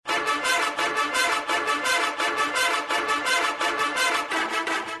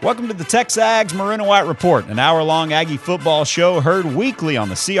Welcome to the Texags Maroon and White Report, an hour-long Aggie football show heard weekly on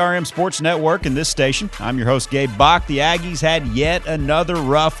the CRM Sports Network and this station. I'm your host, Gabe Bach. The Aggies had yet another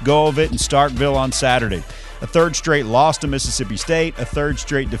rough go of it in Starkville on Saturday. A third straight loss to Mississippi State, a third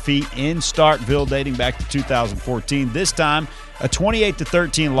straight defeat in Starkville dating back to 2014. This time, a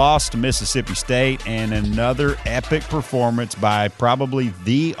 28-13 loss to Mississippi State, and another epic performance by probably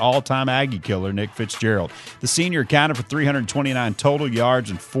the all-time Aggie killer, Nick Fitzgerald. The senior accounted for 329 total yards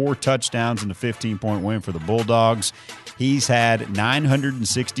and 4 touchdowns in the 15-point win for the Bulldogs. He's had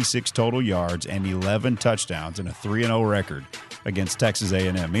 966 total yards and 11 touchdowns in a 3-0 record against Texas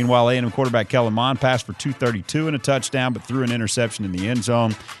A&M. Meanwhile, A&M quarterback Kellen Mond passed for 232 and a touchdown, but threw an interception in the end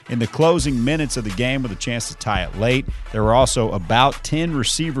zone. In the closing minutes of the game with a chance to tie it late, there were also about 10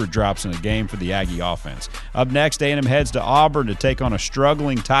 receiver drops in the game for the Aggie offense. Up next, A&M heads to Auburn to take on a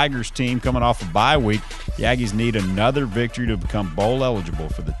struggling Tigers team coming off a bye week. The Aggies need another victory to become bowl eligible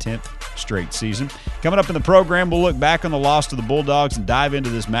for the 10th straight season. Coming up in the program, we'll look back on the loss to the Bulldogs and dive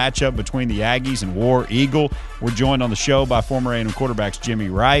into this matchup between the Aggies and War Eagle. We're joined on the show by former A&M quarterbacks Jimmy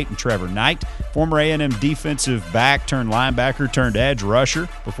Wright and Trevor Knight, former A&M defensive back turned linebacker turned edge rusher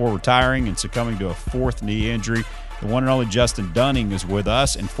before retiring and succumbing to a 4th knee injury. The one and only Justin Dunning is with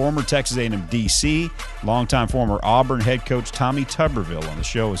us, and former Texas A&M DC, longtime former Auburn head coach Tommy Tuberville on the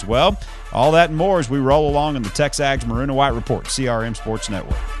show as well. All that and more as we roll along in the Texags Maroon and White Report, CRM Sports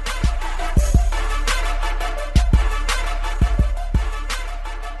Network.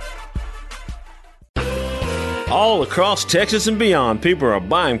 All across Texas and beyond, people are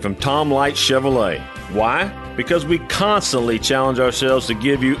buying from Tom Light Chevrolet. Why? Because we constantly challenge ourselves to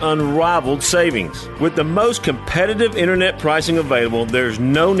give you unrivaled savings. With the most competitive internet pricing available, there's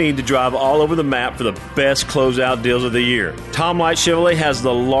no need to drive all over the map for the best closeout deals of the year. Tom Light Chevrolet has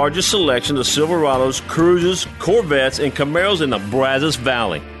the largest selection of Silverados, Cruzes, Corvettes, and Camaros in the Brazos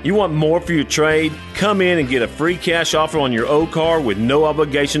Valley. You want more for your trade? Come in and get a free cash offer on your old car with no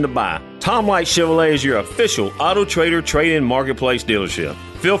obligation to buy. Tom Light Chevrolet is your official Auto Trader trade-in marketplace dealership.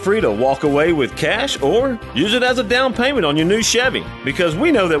 Feel free to walk away with cash or use it as a down payment on your new Chevy, because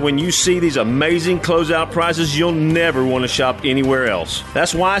we know that when you see these amazing closeout prices, you'll never want to shop anywhere else.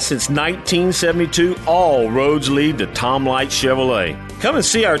 That's why since 1972, all roads lead to Tom Light Chevrolet. Come and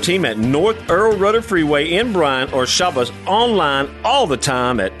see our team at North Earl Rudder Freeway in Bryan, or shop us online all the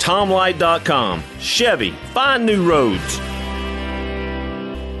time at tomlight.com. Chevy, find new roads.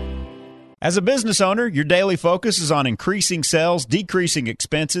 As a business owner, your daily focus is on increasing sales, decreasing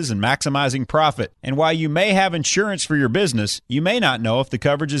expenses, and maximizing profit. And while you may have insurance for your business, you may not know if the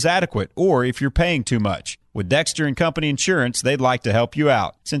coverage is adequate or if you're paying too much. With Dexter & Company Insurance, they'd like to help you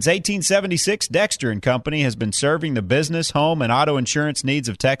out. Since 1876, Dexter & Company has been serving the business, home, and auto insurance needs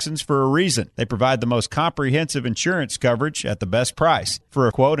of Texans for a reason. They provide the most comprehensive insurance coverage at the best price. For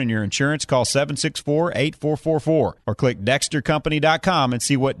a quote on your insurance, call 764-8444 or click DexterCompany.com and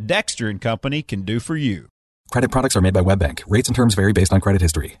see what Dexter & Company can do for you. Credit products are made by WebBank. Rates and terms vary based on credit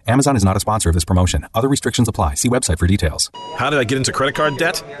history. Amazon is not a sponsor of this promotion. Other restrictions apply. See website for details. How did I get into credit card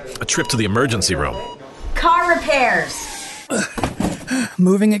debt? A trip to the emergency room. Car repairs.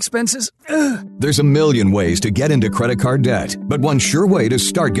 Moving expenses. There's a million ways to get into credit card debt, but one sure way to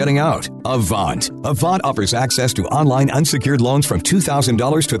start getting out: Avant. Avant offers access to online unsecured loans from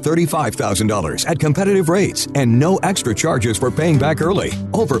 $2,000 to $35,000 at competitive rates and no extra charges for paying back early.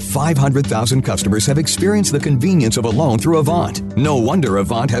 Over 500,000 customers have experienced the convenience of a loan through Avant. No wonder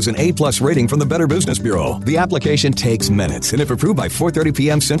Avant has an A+ rating from the Better Business Bureau. The application takes minutes, and if approved by 4:30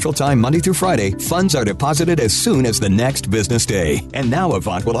 p.m. Central Time Monday through Friday, funds are deposited as soon as the next business day. And now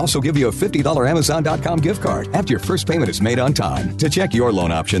Avant will also give you a $50 Amazon.com gift card after your first payment is made on time. To check your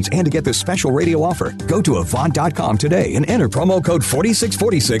loan options and to get this special radio offer, go to Avant.com today and enter promo code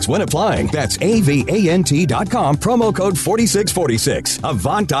 4646 when applying. That's AVANT.com, promo code 4646.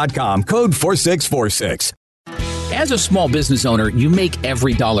 Avant.com, code 4646. As a small business owner, you make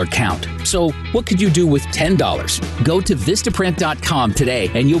every dollar count. So what could you do with $10? Go to Vistaprint.com today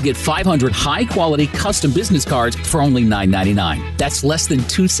and you'll get 500 high-quality custom business cards for only $9.99. That's less than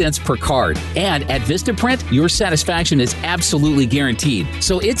 2 cents per card. And at Vistaprint, your satisfaction is absolutely guaranteed.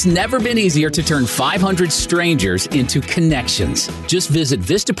 So it's never been easier to turn 500 strangers into connections. Just visit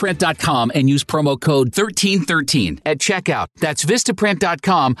Vistaprint.com and use promo code 1313 at checkout. That's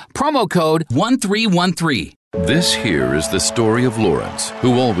Vistaprint.com, promo code 1313. This here is the story of Lawrence,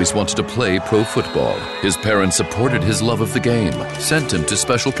 who always wanted to play pro football. His parents supported his love of the game, sent him to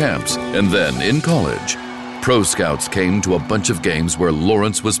special camps, and then in college, pro scouts came to a bunch of games where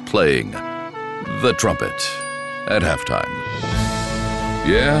Lawrence was playing the trumpet at halftime.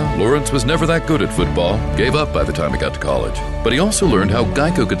 Yeah, Lawrence was never that good at football, gave up by the time he got to college. But he also learned how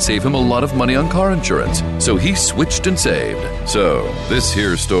Geico could save him a lot of money on car insurance, so he switched and saved. So, this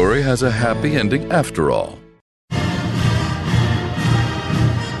here story has a happy ending after all.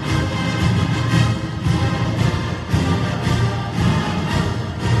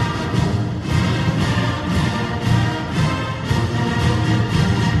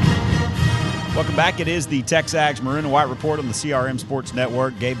 Welcome back. It is the Texags Maroon and White Report on the CRM Sports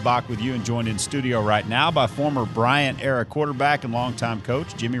Network. Gabe Bach with you and joined in studio right now by former Bryant-era quarterback and longtime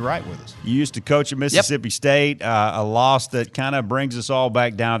coach Jimmy Wright with us. You used to coach at Mississippi State, a loss that kind of brings us all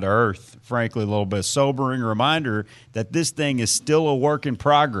back down to earth, frankly, a little bit. Sobering reminder that this thing is still a work in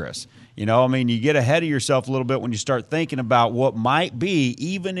progress. You know, I mean, you get ahead of yourself a little bit when you start thinking about what might be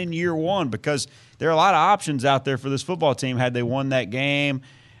even in year one, because there are a lot of options out there for this football team had they won that game.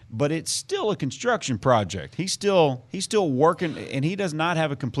 But it's still a construction project. He's still working, and he does not have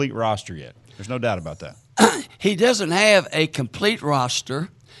a complete roster yet. There's no doubt about that. He doesn't have a complete roster.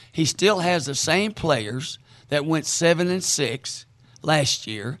 He still has the same players that went 7-6 last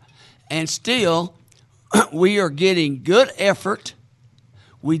year, and still we are getting good effort.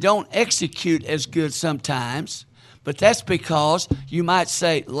 We don't execute as good sometimes, but that's because you might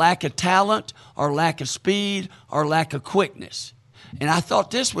say lack of talent or lack of speed or lack of quickness. And I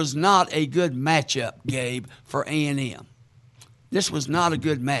thought this was not a good matchup, Gabe, for A&M. This was not a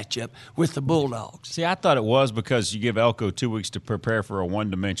good matchup with the Bulldogs. See, I thought it was because you give Elko 2 weeks to prepare for a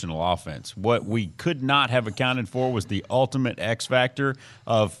one-dimensional offense. What we could not have accounted for was the ultimate X factor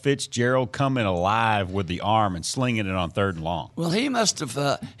of Fitzgerald coming alive with the arm and slinging it on 3rd and long. Well, he must have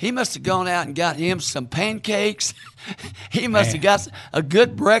gone out and got him some pancakes. He must have got a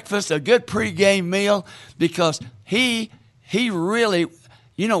good breakfast, a good pregame meal, because he really,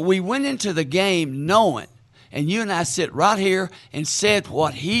 we went into the game knowing, and you and I sit right here and said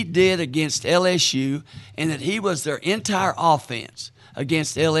what he did against LSU and that he was their entire offense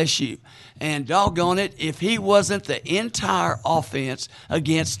against LSU. And doggone it, if he wasn't the entire offense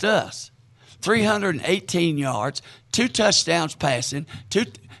against us. 318 yards, 2 touchdowns passing, two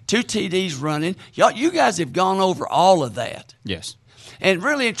TDs running. You guys have gone over all of that. Yes. And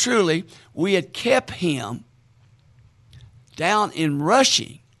really and truly, we had kept him down in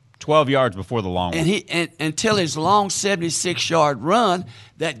rushing 12 yards before the long one. And until his long 76-yard run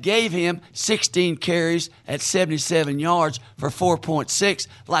that gave him 16 carries at 77 yards for 4.6.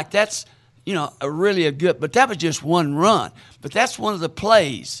 Like that's, really a good, but that was just one run. But that's one of the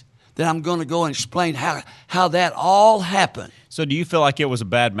plays that I'm going to go and explain how that all happened. So do you feel like it was a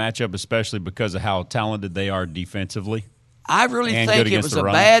bad matchup, especially because of how talented they are defensively? I really think it was a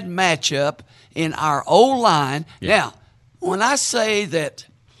bad matchup in our O-line. Yeah. Now, when I say that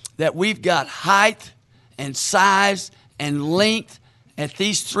we've got height and size and length at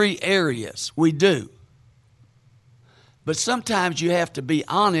these 3 areas, we do. But sometimes you have to be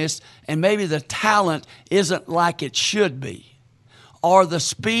honest, and maybe the talent isn't like it should be, or the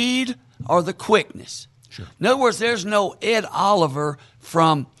speed or the quickness. Sure. In other words, there's no Ed Oliver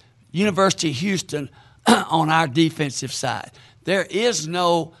from University of Houston on our defensive side. There is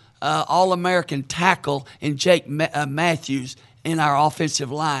no All-American tackle in Jake Matthews in our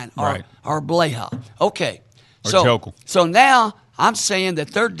offensive line, or Blaha. Okay. Or Jokel. So now I'm saying that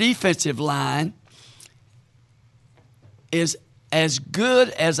their defensive line is as good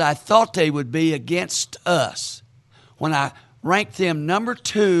as I thought they would be against us when I ranked them number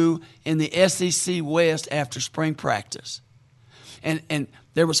 2 in the SEC West after spring practice. And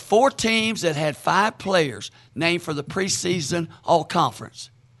there was 4 teams that had 5 players named for the preseason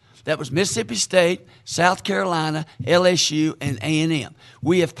all-conference. That was Mississippi State, South Carolina, LSU, and A&M.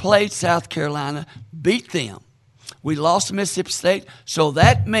 We have played South Carolina, beat them. We lost to Mississippi State, so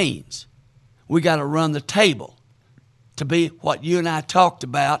that means we got to run the table to be what you and I talked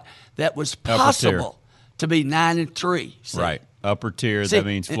about that was possible to be 9-3. See? Right. Upper tier, that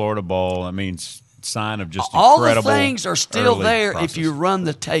means Florida Bowl. That means sign of just all incredible the things are still there process. If you run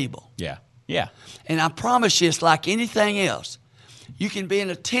the table. Yeah. Yeah. And I promise you, it's like anything else. You can be in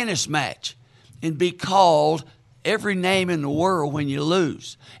a tennis match and be called every name in the world when you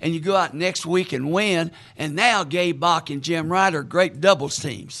lose. And you go out next week and win, and now Gabe Bach and Jim Wright are great doubles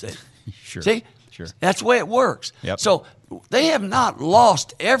teams. See? Sure. See? Sure. That's the way it works. Yep. So they have not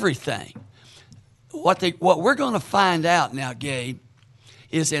lost everything. What we're going to find out now, Gabe,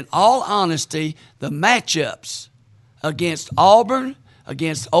 is in all honesty, the matchups against Auburn,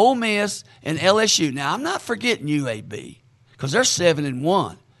 against Ole Miss, and LSU. Now, I'm not forgetting UAB because they're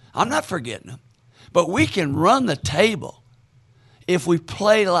 7-1. I'm not forgetting them. But we can run the table if we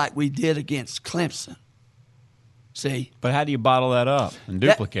play like we did against Clemson. See? But how do you bottle that up and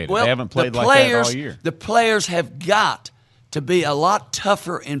duplicate it? Well, They haven't played like that all year. The players have got to be a lot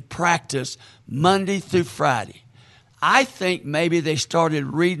tougher in practice Monday through Friday. I think maybe they started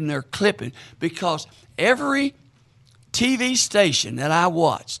reading their clipping because every TV station that I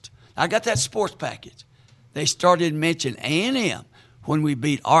watched, I got that sports package, they started mentioning A&M when we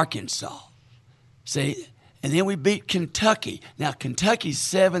beat Arkansas. See? And then we beat Kentucky. Now, Kentucky's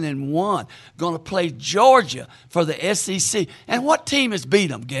 7-1, going to play Georgia for the SEC. And what team has beat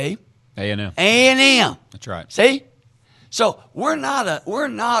them, Gabe? A&M. A&M. That's right. See? So we're not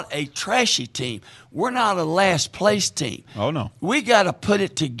a trashy team. We're not a last place team. Oh, no. We got to put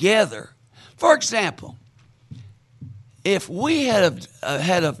it together. For example, if we had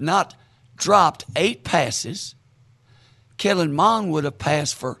not dropped 8 passes, Kellen Mond would have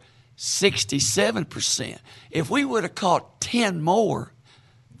passed for 67%. If we would have caught 10 more,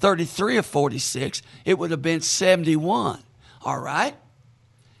 33 or 46, it would have been 71. All right?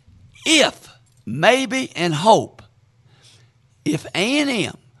 If, maybe, and hope, if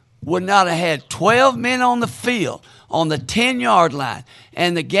A&M would not have had 12 men on the field on the 10-yard line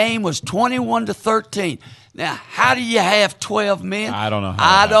and the game was 21-13, now, how do you have 12 men? I don't know.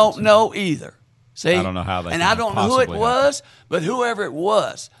 I don't know either. See? I don't know how that And can I don't know who it possibly was, but whoever it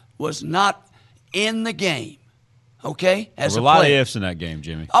was not in the game. Okay? There were a lot of ifs in that game,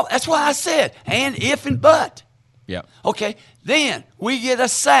 Jimmy. Oh, that's why I said, and if and but. Yeah. Okay, then we get a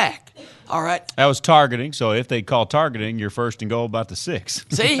sack. All right. That was targeting, so if they call targeting, you're first and goal about the 6.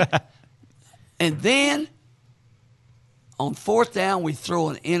 See? And then on 4th down, we throw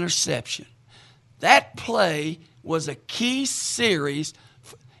an interception. That play was a key series.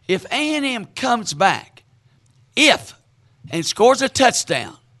 If A&M comes back, and scores a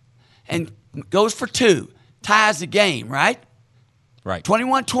touchdown and goes for 2, ties the game, right? Right.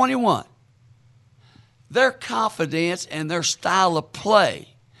 21-21. Their confidence and their style of play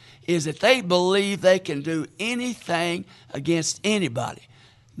is that they believe they can do anything against anybody.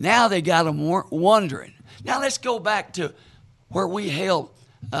 Now they got them wondering. Now let's go back to where we held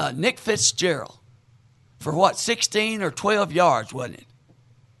Nick Fitzgerald for 16 or 12 yards, wasn't it?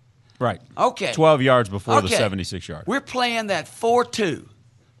 Right. Okay. 12 yards before the 76-yard. We're playing that 4-2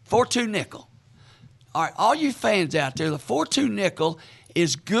 nickel. All right, all you fans out there, the 4-2 nickel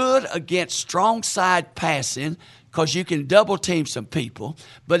is good against strong side passing because you can double team some people,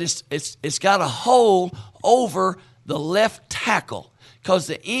 but it's got a hole over the left tackle because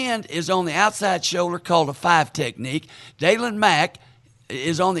the end is on the outside shoulder called a 5 technique. Dalen Mack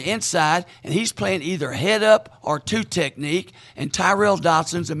is on the inside, and he's playing either head up or 2 technique, and Tyrell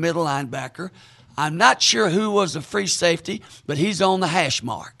Dotson's a middle linebacker. I'm not sure who was the free safety, but he's on the hash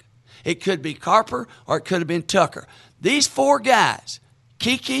mark. It could be Carper or it could have been Tucker. These 4 guys,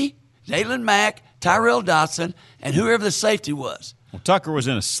 Kiki, Dalen Mack, Tyrell Dotson, and whoever the safety was. Well, Tucker was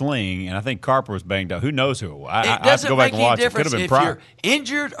in a sling, and I think Carper was banged up. Who knows who it was? I have to doesn't go back make and any watch it. difference Could have been if prior. you're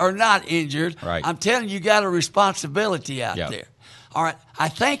injured or not injured. Right. I'm telling you, you got a responsibility out there. All right, I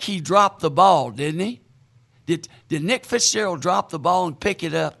think he dropped the ball, didn't he? Did Nick Fitzgerald drop the ball and pick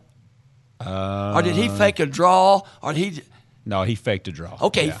it up? Or did he fake a draw? Or No, he faked a draw.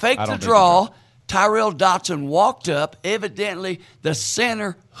 Okay, he faked the draw. Tyrell Dotson walked up. Evidently, the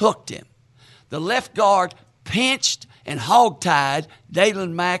center hooked him. The left guard pinched and hog-tied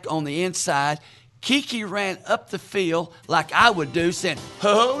Dalen Mack on the inside. Kiki ran up the field like I would do, saying,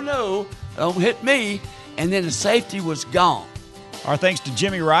 "Oh, no, don't hit me." And then the safety was gone. Our thanks to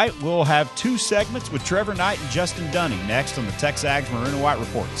Jimmy Wright. We'll have 2 segments with Trevor Knight and Justin Dunning next on the Texags Maroon and White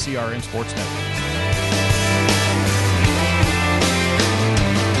Report, CRM Sports Network.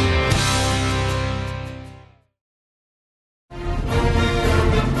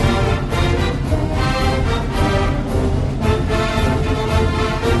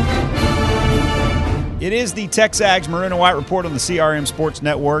 It is the Texags Maroon and White Report on the CRM Sports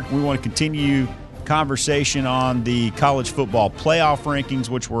Network. We want to continue conversation on the college football playoff rankings,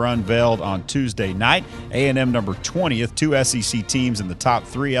 which were unveiled on Tuesday night. A&M number 20th, 2 SEC teams in the top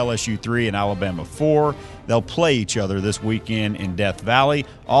 3, LSU 3 and Alabama 4. They'll play each other this weekend in Death Valley.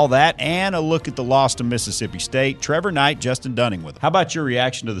 All that and a look at the loss to Mississippi State. Trevor Knight, Justin Dunning with them. How about your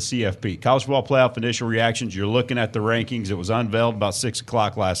reaction to the CFP? College football playoff initial reactions. You're looking at the rankings. It was unveiled about 6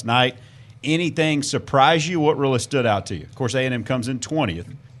 o'clock last night. Anything surprise you? What really stood out to you? Of course, A&M comes in 20th.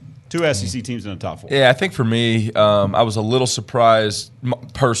 2 SEC teams in the top 4. Yeah, I think for me, I was a little surprised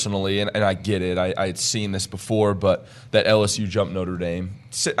personally, and I get it. I had seen this before, but that LSU jumped Notre Dame.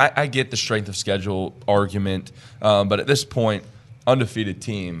 I get the strength of schedule argument, but at this point, undefeated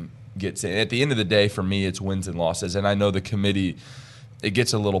team gets in. At the end of the day, for me, it's wins and losses, and I know the committee it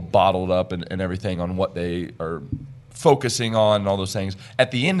gets a little bottled up and everything on what they are focusing on and all those things.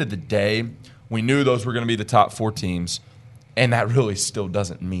 At the end of the day, we knew those were going to be the top 4 teams, and that really still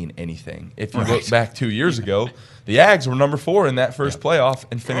doesn't mean anything. If you look back 2 years ago, the Ags were number 4 in that first playoff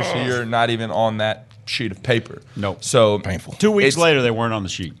and finished the year not even on that sheet of paper. Nope. So painful. 2 weeks later, they weren't on the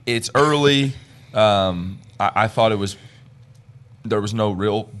sheet. It's early. I thought there was no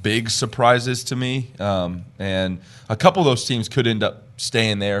real big surprises to me, and a couple of those teams could end up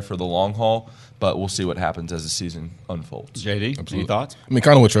staying there for the long haul, but we'll see what happens as the season unfolds. JD, any thoughts? I mean,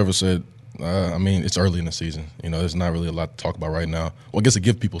 kind of what Trevor said. I mean, it's early in the season. There's not really a lot to talk about right now. Well, I guess it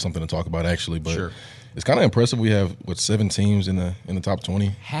gives people something to talk about, actually. But it's kind of impressive. We have, 7 teams in the top 20?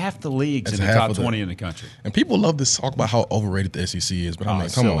 Half the leagues in the top 20 in the country. And people love to talk about how overrated the SEC is. But, I mean,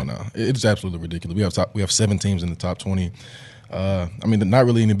 come on now. It's absolutely ridiculous. We have 7 teams in the top 20. I mean, not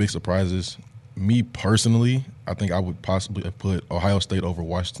really any big surprises. Me personally, I think I would possibly have put Ohio State over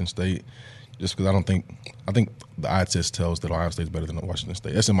Washington State just because I think the eye test tells that Ohio State's better than Washington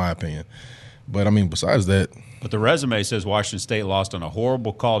State. That's in my opinion. But, I mean, besides that. But the resume says Washington State lost on a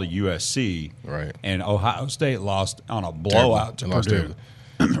horrible call to USC. Right. And Ohio State lost on a blowout to Purdue.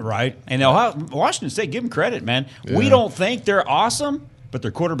 Terrible. Right. And Washington State, give them credit, man. Yeah. We don't think they're awesome, but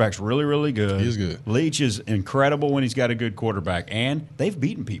their quarterback's really, really good. He's good. Leach is incredible when he's got a good quarterback. And they've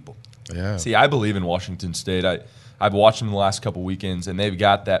beaten people. Yeah. See, I believe in Washington State. I've watched them the last couple weekends, and they've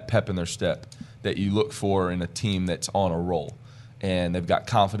got that pep in their step that you look for in a team that's on a roll. And they've got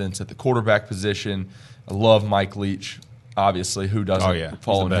confidence at the quarterback position. I love Mike Leach, obviously. Who doesn't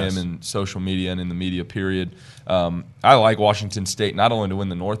follow him in social media and in the media, period. I like Washington State not only to win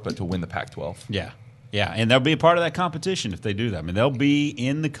the North, but to win the Pac-12. Yeah. Yeah, and they'll be a part of that competition if they do that. I mean, they'll be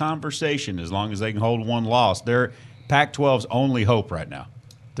in the conversation as long as they can hold one loss. They're Pac-12's only hope right now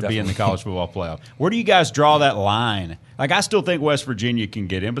to be in the college football playoff. Where do you guys draw that line? Like, I still think West Virginia can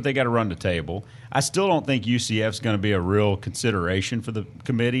get in, but they got to run the table. I still don't think UCF's going to be a real consideration for the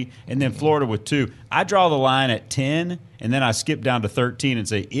committee. And then Florida with 2. I draw the line at 10, and then I skip down to 13 and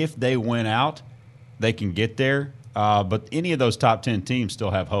say if they win out, they can get there. But any of those top 10 teams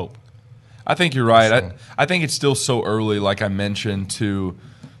still have hope. I think you're right. I think it's still so early, like I mentioned, to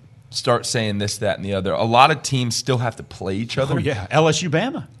start saying this, that, and the other. A lot of teams still have to play each other. Oh, yeah. LSU,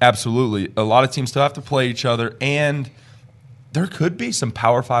 Bama. Absolutely. A lot of teams still have to play each other, and there could be some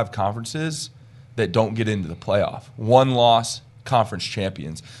Power 5 conferences that don't get into the playoff. 1-loss conference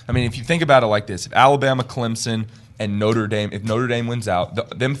champions. I mean, if you think about it like this, if Alabama, Clemson, and Notre Dame, if Notre Dame wins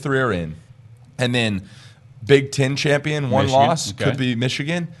out, them 3 are in. And then Big Ten champion, 1-loss, could be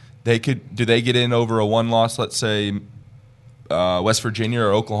Michigan. Do they get in over a 1-loss, let's say, West Virginia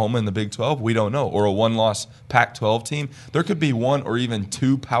or Oklahoma in the Big 12? We don't know. Or a 1-loss Pac-12 team. There could be 1 or even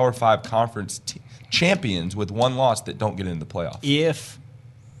 2 Power 5 conference champions with 1 loss that don't get into the playoffs.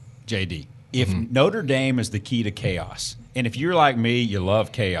 If Notre Dame is the key to chaos, and if you're like me, you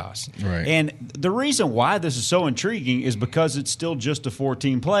love chaos. Right. And the reason why this is so intriguing is because it's still just a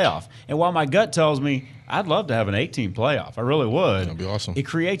 4-team playoff. And while my gut tells me I'd love to have an 8-team playoff, I really would. That'd be awesome. It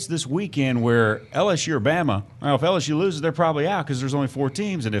creates this weekend where LSU or Bama, well, if LSU loses, they're probably out because there's only 4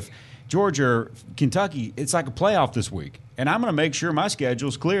 teams. And if Georgia or Kentucky, it's like a playoff this week. And I'm going to make sure my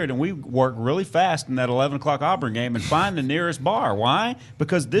schedule's cleared and we work really fast in that 11 o'clock Auburn game and find the nearest bar. Why?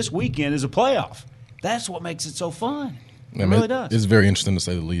 Because this weekend is a playoff. That's what makes it so fun. It really does. It's very interesting to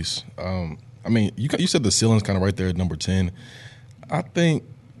say the least. I mean, you said the ceiling's kind of right there at number 10. I think,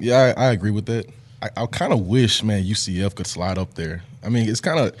 I agree with that. I kind of wish, man, UCF could slide up there. I mean, it's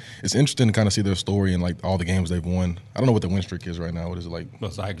interesting to kind of see their story and, like, all the games they've won. I don't know what the win streak is right now. What is it like? Well,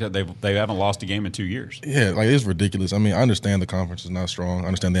 it's like they haven't lost a game in 2 years. Yeah, like, it's ridiculous. I mean, I understand the conference is not strong. I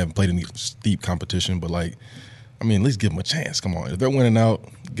understand they haven't played any steep competition, but, like, I mean, at least give them a chance. Come on. If they're winning out,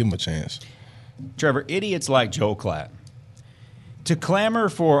 give them a chance. Trevor, idiots like Joel Klatt to clamor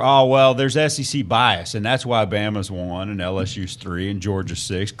for, there's SEC bias, and that's why Bama's 1 and LSU's 3 and Georgia's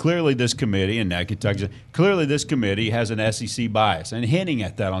 6. Clearly this committee, and now Kentucky's, clearly this committee has an SEC bias, and hinting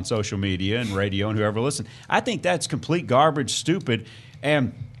at that on social media and radio and whoever listens. I think that's complete garbage, stupid,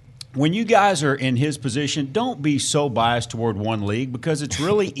 and when you guys are in his position, don't be so biased toward one league because it's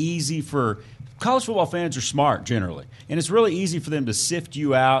really easy for – college football fans are smart generally, and it's really easy for them to sift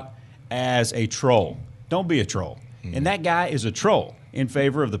you out as a troll. Don't be a troll. And that guy is a troll in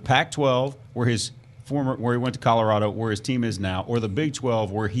favor of the Pac-12, where he went to Colorado, where his team is now, or the Big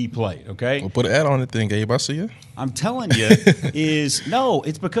 12, where he played. Okay. Well, put an ad on it, then, Gabe. I see you. I'm telling you,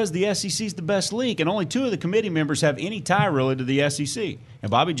 it's because the SEC is the best league, and only 2 of the committee members have any tie really to the SEC. And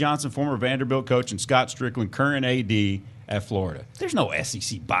Bobby Johnson, former Vanderbilt coach, and Scott Strickland, current AD at Florida. There's no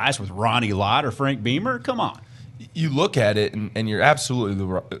SEC bias with Ronnie Lott or Frank Beamer. Come on. you look at it, and you're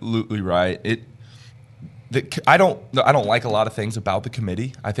absolutely right. I don't like a lot of things about the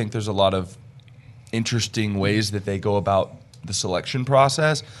committee. I think there's a lot of interesting ways that they go about the selection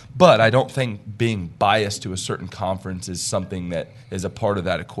process, but I don't think being biased to a certain conference is something that is a part of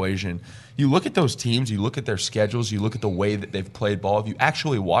that equation. You look at those teams, you look at their schedules, you look at the way that they've played ball. If you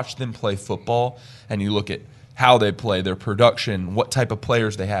actually watch them play football and you look at how they play, their production, what type of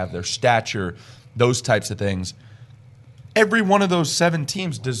players they have, their stature, those types of things, every one of those 7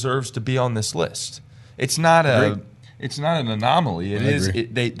 teams deserves to be on this list. It's not an anomaly.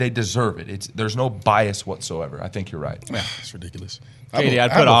 They deserve it. There's no bias whatsoever. I think you're right. Yeah, it's ridiculous. Katie,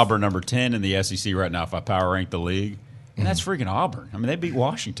 I'd put Auburn number 10 in the SEC right now if I power rank the league. And that's freaking Auburn. I mean, they beat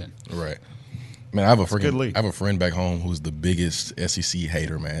Washington. Right. Man, I have a friend back home who's the biggest SEC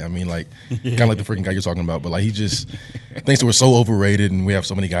hater, man. I mean, like, kind of like the freaking guy you're talking about, but like he just thinks that we're so overrated and we have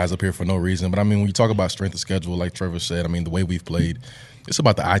so many guys up here for no reason. But I mean, when you talk about strength of schedule, like Trevor said, I mean, the way we've played, it's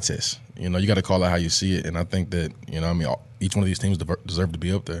about the eye test. You know, you got to call it how you see it, and I think that, you know, I mean, each one of these teams deserve to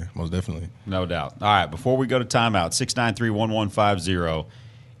be up there, most definitely. No doubt. All right, before we go to timeout, 693-1150.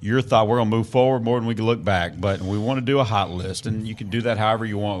 Your thought, we're going to move forward more than we can look back, but we want to do a hot list, and you can do that however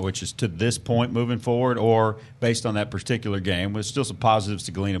you want, which is to this point moving forward or based on that particular game. There's still some positives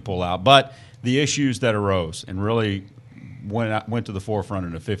to glean and pull out. But the issues that arose and really went to the forefront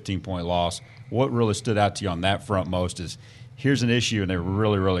in a 15-point loss, what really stood out to you on that front most is here's an issue, and they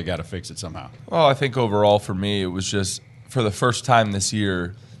really, really got to fix it somehow. Well, I think overall for me it was just for the first time this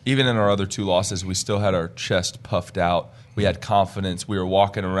year, even in our other 2 losses, we still had our chest puffed out. We had confidence. We were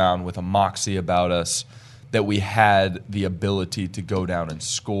walking around with a moxie about us that we had the ability to go down and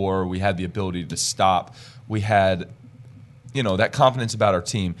score. We had the ability to stop. We had, that confidence about our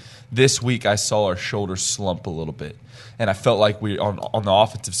team. This week I saw our shoulders slump a little bit. And I felt like we, on the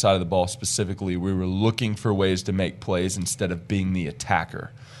offensive side of the ball specifically, we were looking for ways to make plays instead of being the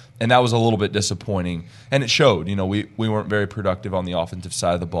attacker. And that was a little bit disappointing. And it showed. We weren't very productive on the offensive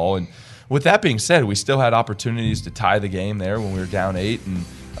side of the ball. And with that being said, we still had opportunities to tie the game there when we were down 8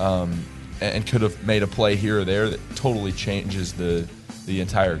 and could have made a play here or there that totally changes the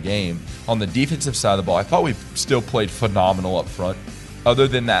entire game. On the defensive side of the ball, I thought we still played phenomenal up front. Other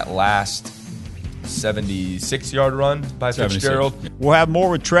than that last 76-yard run by Fitzgerald. We'll have more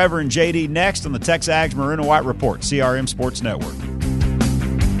with Trevor and JD next on the Texags Maroon and White Report, CRM Sports Network.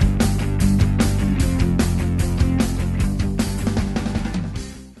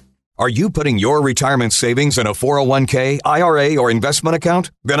 Are you putting your retirement savings in a 401k, IRA, or investment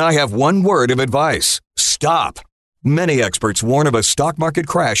account? Then I have one word of advice. Stop. Many experts warn of a stock market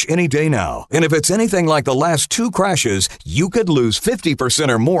crash any day now. And if it's anything like the last 2 crashes, you could lose 50%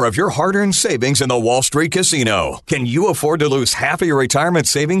 or more of your hard-earned savings in the Wall Street casino. Can you afford to lose half of your retirement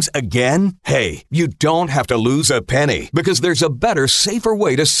savings again? Hey, you don't have to lose a penny because there's a better, safer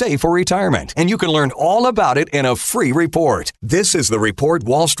way to save for retirement. And you can learn all about it in a free report. This is the report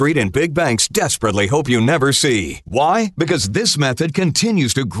Wall Street and big banks desperately hope you never see. Why? Because this method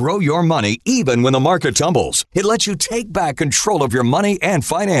continues to grow your money even when the market tumbles. It lets you take back control of your money and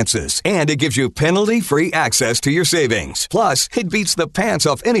finances, and it gives you penalty-free access to your savings. Plus, it beats the pants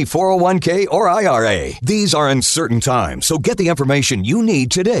off any 401k or IRA. These are uncertain times, so get the information you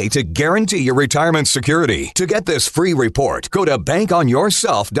need today to guarantee your retirement security. To get this free report, go to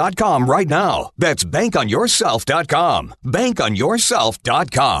bankonyourself.com right now. That's bankonyourself.com.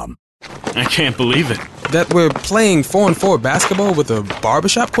 Bankonyourself.com. I can't believe it. That we're playing 4-on-4 basketball with a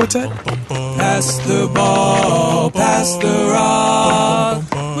barbershop quartet? Pass the ball, pass the rock.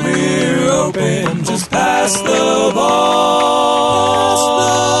 We're open, just pass the ball.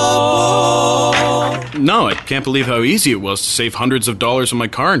 No, I can't believe how easy it was to save hundreds of dollars on my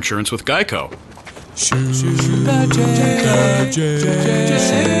car insurance with Geico.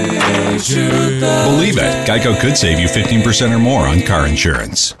 Believe it, Geico could save you 15% or more on car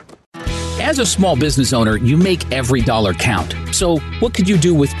insurance. As a small business owner, you make every dollar count. So what could you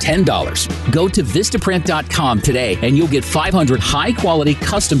do with $10? Go to Vistaprint.com today and you'll get 500 high-quality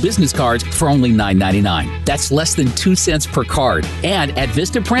custom business cards for only $9.99. That's less than 2 cents per card. And at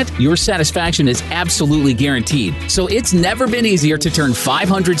Vistaprint, your satisfaction is absolutely guaranteed. So it's never been easier to turn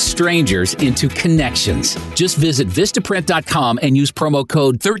 500 strangers into connections. Just visit Vistaprint.com and use promo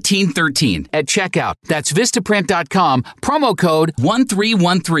code 1313 at checkout. That's Vistaprint.com, promo code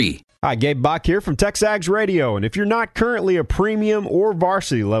 1313. Hi, Gabe Bach here from TexAgs Radio, and if you're not currently a premium or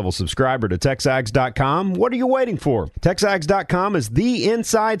varsity level subscriber to TexAgs.com, what are you waiting for? TexAgs.com is the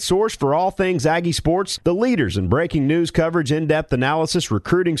inside source for all things Aggie sports, the leaders in breaking news coverage, in-depth analysis,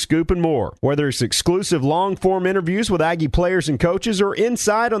 recruiting, scoop, and more. Whether it's exclusive long-form interviews with Aggie players and coaches or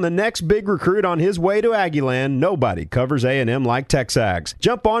insight on the next big recruit on his way to Aggieland, nobody covers A&M like TexAgs.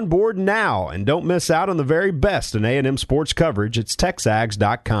 Jump on board now and don't miss out on the very best in A&M sports coverage. It's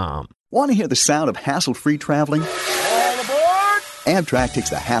TexAgs.com. Want to hear the sound of hassle-free traveling? All aboard! Amtrak takes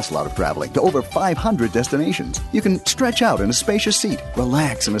the hassle out of traveling to over 500 destinations. You can stretch out in a spacious seat,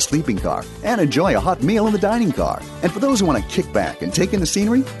 relax in a sleeping car, and enjoy a hot meal in the dining car. And for those who want to kick back and take in the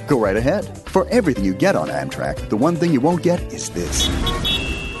scenery, go right ahead. For everything you get on Amtrak, the one thing you won't get is this.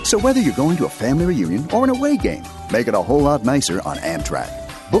 So whether you're going to a family reunion or an away game, make it a whole lot nicer on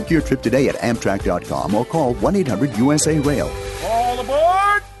Amtrak. Book your trip today at Amtrak.com or call 1-800-USA-RAIL. All aboard!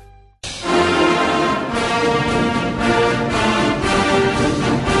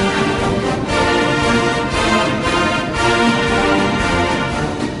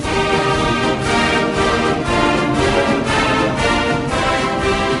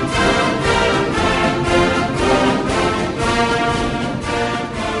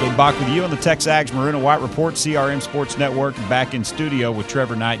 Back with you on the TexAgs Maroon and White Report, CRM Sports Network, and back in studio with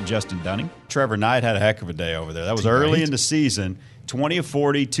Trevor Knight and Justin Dunning. Trevor Knight had a heck of a day over there. That was early in the season. 20 of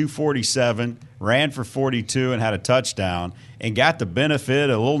 40, 247, ran for 42 and had a touchdown, and got the benefit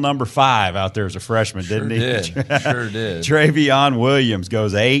of a little number 5 out there as a freshman, didn't he? Sure did. Travion Williams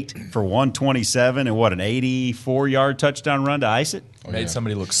goes 8 for 127 and an 84-yard touchdown run to ice it? Made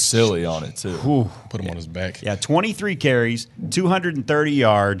somebody look silly on it, too. Put him on his back. Yeah, 23 carries, 230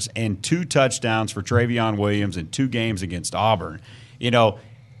 yards, and 2 touchdowns for Travion Williams in 2 games against Auburn. You know,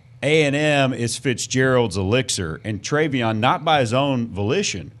 A&M is Fitzgerald's elixir, and Travion, not by his own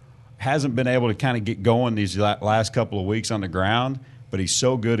volition, hasn't been able to kind of get going these last couple of weeks on the ground, but he's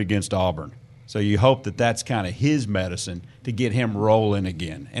so good against Auburn. So you hope that that's kind of his medicine to get him rolling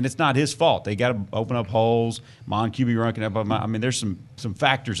again. And it's not his fault. They got to open up holes. Mon QB running up. I mean, there's some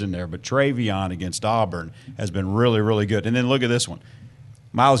factors in there. But Travion against Auburn has been really, really good. And then look at this one.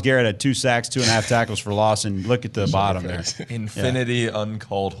 Myles Garrett had 2 sacks, 2.5 tackles for loss, and look at the bottom there. Infinity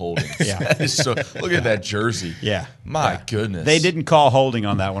uncalled holdings. Yeah. So look at that jersey. Yeah. My goodness. They didn't call holding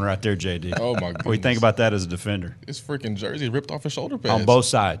on that one right there, JD. Oh, my goodness. What do you think about that as a defender? His freaking jersey ripped off his shoulder pads. On both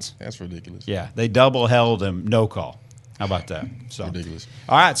sides. That's ridiculous. Yeah. They double held him, no call. How about that? So ridiculous.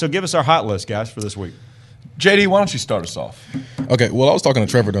 All right, so give us our hot list, guys, for this week. JD, why don't you start us off? Okay, well, I was talking to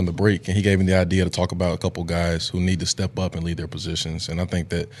Trevor during the break, and he gave me the idea to talk about a couple guys who need to step up and lead their positions. And I think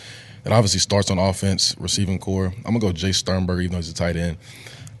that it obviously starts on offense, receiving core. I'm going to go Jay Sternberger, even though he's a tight end.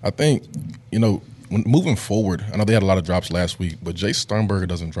 I think, when moving forward, I know they had a lot of drops last week, but Jay Sternberger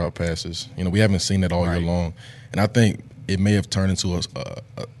doesn't drop passes. We haven't seen that all year long. And I think it may have turned into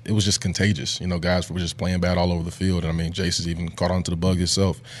it was just contagious. Guys were just playing bad all over the field. And, I mean, Jace has even caught on to the bug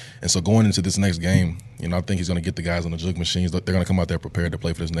himself. And so going into this next game, I think he's going to get the guys on the jug machines. They're going to come out there prepared to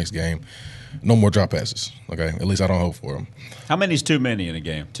play for this next game. No more drop passes, okay? At least I don't hope for them. How many is too many in a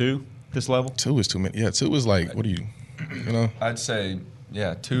game? 2 this level? 2 is too many. Yeah, 2 is like, what do you know? I'd say,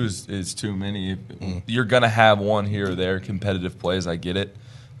 2 is too many. You're going to have one here or there, competitive plays, I get it.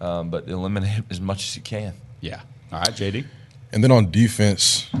 But eliminate as much as you can. Yeah. All right, JD. And then on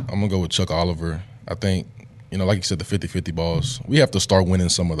defense, I'm going to go with Chuck Oliver. I think, like you said, the 50-50 balls, we have to start winning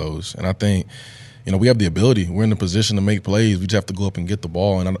some of those. And I think, we have the ability. We're in the position to make plays. We just have to go up and get the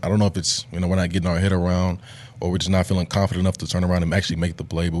ball. And I don't know if it's, we're not getting our head around or we're just not feeling confident enough to turn around and actually make the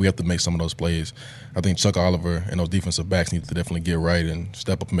play. But we have to make some of those plays. I think Chuck Oliver and those defensive backs need to definitely get right and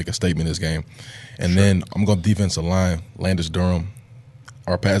step up and make a statement in this game. And then I'm going to defensive line, Landis Durham.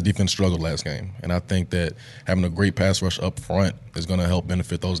 Our pass defense struggled last game, and I think that having a great pass rush up front is going to help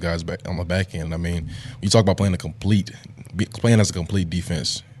benefit those guys back on the back end. I mean, you talk about playing as a complete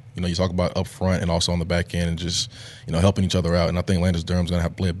defense. You talk about up front and also on the back end and just, helping each other out. And I think Landis Durham's going to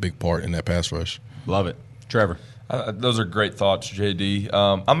have to play a big part in that pass rush. Love it. Trevor. Those are great thoughts, JD.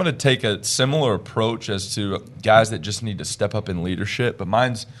 I'm going to take a similar approach as to guys that just need to step up in leadership, but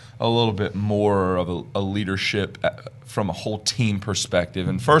mine's a little bit more of a leadership from a whole team perspective.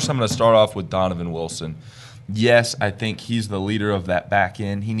 And first I'm going to start off with Donovan Wilson. Yes, I think he's the leader of that back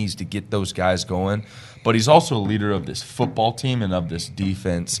end. He needs to get those guys going, but he's also a leader of this football team and of this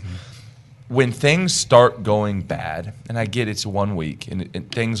defense. Mm-hmm. When things start going bad, and I get it's 1 week and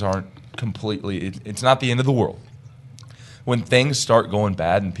things aren't completely – it's not the end of the world. When things start going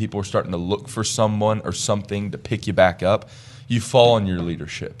bad and people are starting to look for someone or something to pick you back up, you fall on your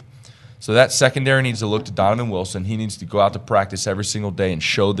leadership. So that secondary needs to look to Donovan Wilson. He needs to go out to practice every single day and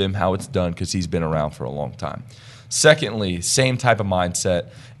show them how it's done because he's been around for a long time. Secondly, same type of mindset,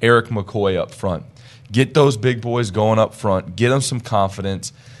 Eric McCoy up front. Get those big boys going up front. Get them some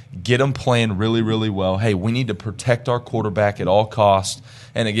confidence. Get them playing really, really well. Hey, we need to protect our quarterback at all costs.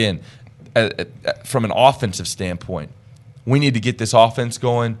 And again, from an offensive standpoint, we need to get this offense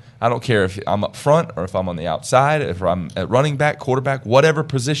going. I don't care if I'm up front or if I'm on the outside, if I'm at running back, quarterback, whatever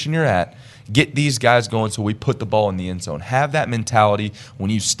position you're at, get these guys going so we put the ball in the end zone. Have that mentality. When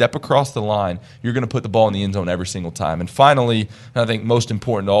you step across the line, you're going to put the ball in the end zone every single time. And finally, and I think most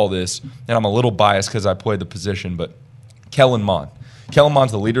important to all this, and I'm a little biased because I played the position, but Kellen Mond. Kellen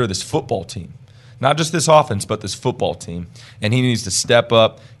Mond's the leader of this football team. Not just this offense, but this football team. And he needs to step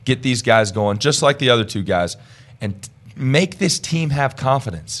up, get these guys going, just like the other two guys, and make this team have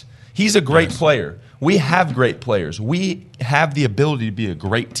confidence. He's a great player. We have great players. We have the ability to be a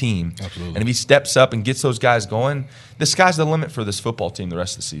great team. Absolutely. And if he steps up and gets those guys going, the sky's the limit for this football team the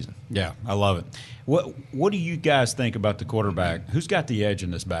rest of the season. Yeah, I love it. What do you guys think about the quarterback? Who's got the edge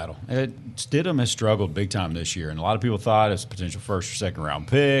in this battle? Stidham has struggled big time this year, and a lot of people thought it was a potential first or second round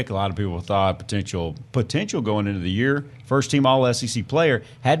pick. A lot of people thought potential going into the year. First team All-SEC player.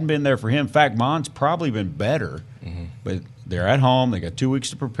 Hadn't been there for him. In fact, Mond's probably been better, but they're at home. They got 2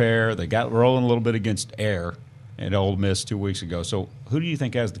 weeks to prepare. They got rolling a little bit against Air at Ole Miss 2 weeks ago. So who do you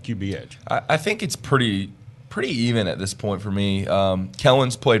think has the QB edge? I think it's pretty even at this point for me.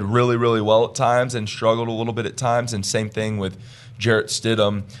 Kellen's played really, really well at times and struggled a little bit at times, and same thing with Jarrett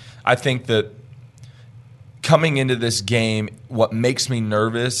Stidham. I think that coming into this game, what makes me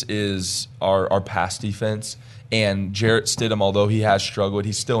nervous is our pass defense. And Jarrett Stidham, although he has struggled,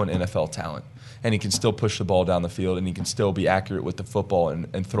 he's still an NFL talent. And he can still push the ball down the field, and he can still be accurate with the football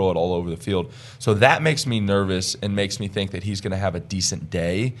and throw it all over the field. So that makes me nervous and makes me think that he's going to have a decent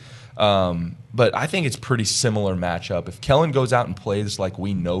day. But I think it's pretty similar matchup. If Kellen goes out and plays like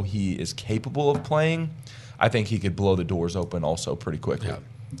we know he is capable of playing, I think he could blow the doors open also pretty quickly. Yeah.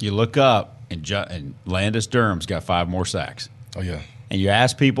 You look up, and Landis Durham's got 5 more sacks. Oh, yeah. And you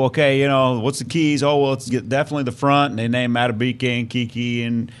ask people, okay, what's the keys? Oh, well, it's definitely the front. And they name Matabike and Kiki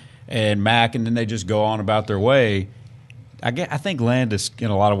and Mac, and then they just go on about their way. I think Landis, in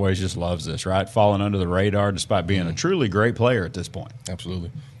a lot of ways, just loves this, right? Falling under the radar despite being a truly great player at this point.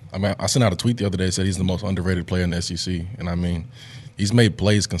 Absolutely. I mean, I sent out a tweet the other day that said he's the most underrated player in the SEC. And, I mean, he's made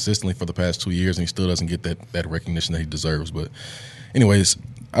plays consistently for the past 2 years, and he still doesn't get that recognition that he deserves. But, anyways,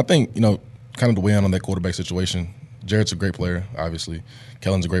 I think, kind of the way on that quarterback situation, Jarrett's a great player, obviously.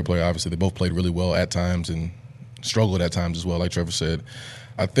 Kellen's a great player, obviously. They both played really well at times and struggled at times as well, like Trevor said.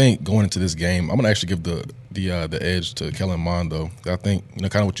 I think going into this game, I'm going to actually give the edge to Kellen Mond, though. I think,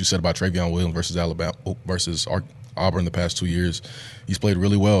 kind of what you said about Travion Williams versus Auburn the past 2 years, he's played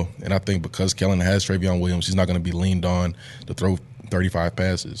really well. And I think because Kellen has Travion Williams, he's not going to be leaned on to throw 35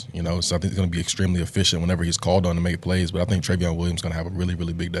 passes, So I think he's going to be extremely efficient whenever he's called on to make plays. But I think Travion Williams is going to have a really,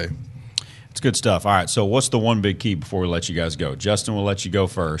 really big day. It's good stuff. All right, so what's the one big key before we let you guys go? Justin will let you go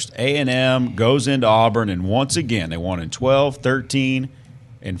first. A&M goes into Auburn, and once again, they won in 12, 13,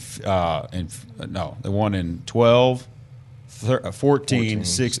 they won in 12, 14,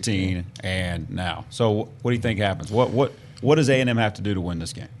 16, and now. So what do you think happens? What does A&M have to do to win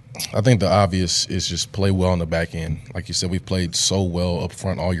this game? I think the obvious is just play well on the back end. Like you said, we've played so well up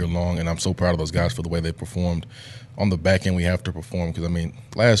front all year long, and I'm so proud of those guys for the way they performed. On the back end, we have to perform because,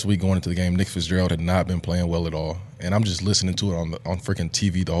 last week going into the game, Nick Fitzgerald had not been playing well at all. And I'm just listening to it on freaking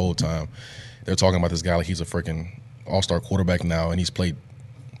TV the whole time. They're talking about this guy like he's a freaking all-star quarterback now, and he's played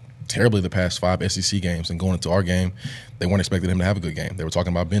terribly the past 5 SEC games. And going into our game, they weren't expecting him to have a good game. They were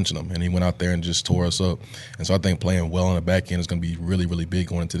talking about benching him, and he went out there and just tore us up. And so I think playing well on the back end is going to be really, really big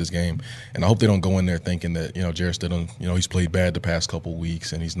going into this game. And I hope they don't go in there thinking that, Jarrett Stidham, he's played bad the past couple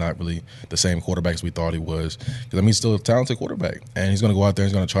weeks and he's not really the same quarterback as we thought he was. Because, he's still a talented quarterback. And he's going to go out there and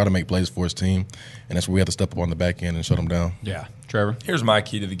he's going to try to make plays for his team. And that's where we have to step up on the back end and shut them down. Yeah. Trevor? Here's my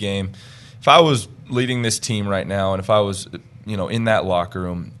key to the game. If I was leading this team right now and if I was in that locker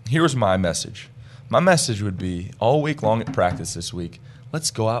room, here's my message. My message would be all week long at practice this week, let's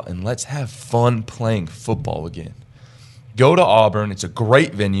go out and let's have fun playing football again. Go to Auburn. It's a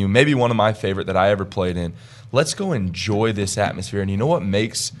great venue, maybe one of my favorite that I ever played in. Let's go enjoy this atmosphere. And you know what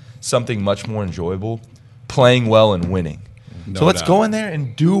makes something much more enjoyable? Playing well and winning. So let's go in there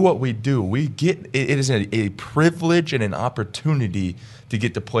and do what we do. It is a privilege and an opportunity to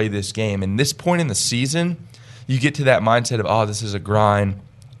get to play this game. And this point in the season, you get to that mindset of, this is a grind.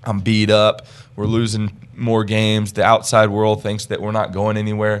 I'm beat up. We're losing more games. The outside world thinks that we're not going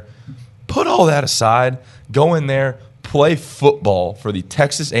anywhere. Put all that aside. Go in there, play football for the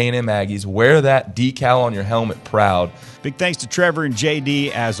Texas A&M Aggies. Wear that decal on your helmet proud. Big thanks to Trevor and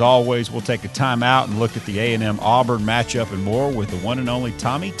JD. As always, we'll take a timeout and look at the A&M Auburn matchup and more with the one and only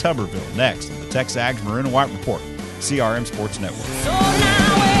Tommy Tuberville next on the Texas Ags Maroon and White Report, CRM Sports Network. So now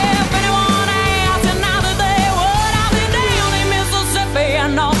if anyone asks, and now that they would, I'll be down in Mississippi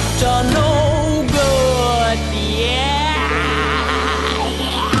and up to no good. Yeah.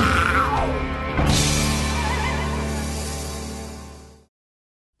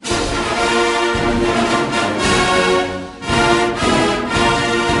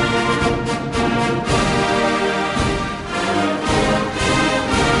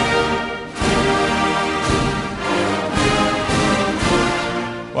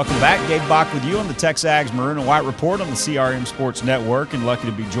 Welcome back. Gabe Bach with you on the Texas Ags Maroon and White Report on the CRM Sports Network, and lucky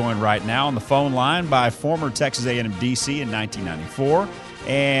to be joined right now on the phone line by former Texas A&M DC in 1994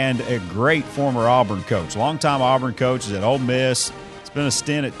 and a great former Auburn coach. Longtime Auburn coach, is at Ole Miss. It's been a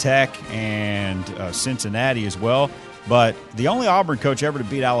stint at Tech and Cincinnati as well, but the only Auburn coach ever to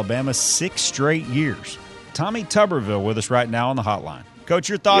beat Alabama 6 straight years. Tommy Tuberville with us right now on the hotline. Coach,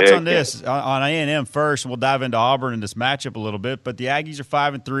 your thoughts on this, on A&M first, and we'll dive into Auburn and this matchup a little bit. But the Aggies are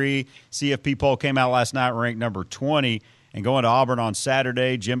 5-3. CFP poll came out last night, ranked number 20, and going to Auburn on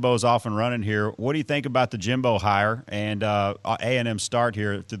Saturday. Jimbo's off and running here. What do you think about the Jimbo hire and A&M start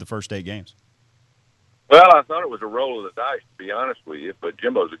here through the first 8 games? Well, I thought it was a roll of the dice, to be honest with you. But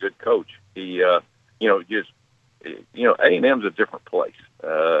Jimbo's a good coach. He, A&M's a different place.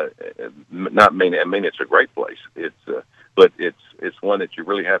 I mean, it's a great place. But it's one that you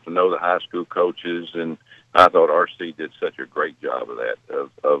really have to know the high school coaches, and I thought RC did such a great job of that,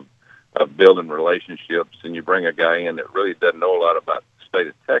 of building relationships. And you bring a guy in that really doesn't know a lot about the state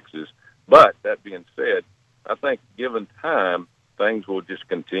of Texas. But that being said, I think given time, things will just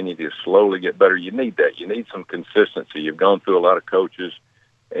continue to slowly get better. You need that. You need some consistency. You've gone through a lot of coaches,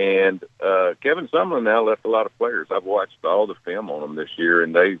 and Kevin Sumlin now left a lot of players. I've watched all the film on them this year,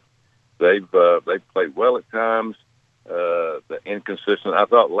 and they've played well at times. The inconsistent. I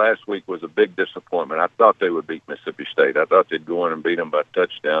thought last week was a big disappointment. I thought they would beat Mississippi State. I thought they'd go in and beat them by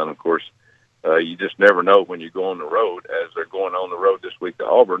touchdown. Of course, you just never know when you go on the road, as they're going on the road this week to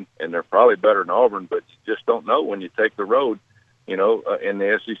Auburn, and they're probably better than Auburn, but you just don't know when you take the road, in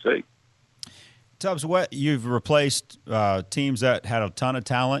the SEC. Tubbs, you've replaced teams that had a ton of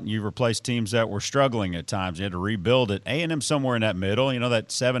talent, and you've replaced teams that were struggling at times. You had to rebuild it. A&M somewhere in that middle, that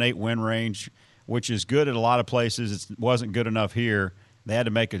 7-8 win range, which is good at a lot of places. It wasn't good enough here. They had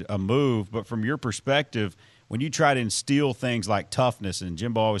to make a move. But from your perspective, when you try to instill things like toughness, and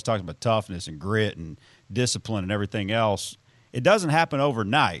Jimbo always talks about toughness and grit and discipline and everything else, it doesn't happen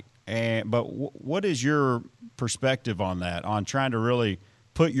overnight. But what is your perspective on that, on trying to really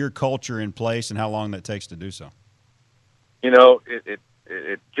put your culture in place and how long that takes to do so? It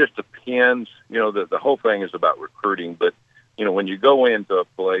just depends. The whole thing is about recruiting, but when you go into a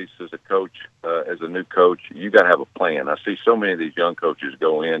place as a coach, as a new coach, you got to have a plan. I see so many of these young coaches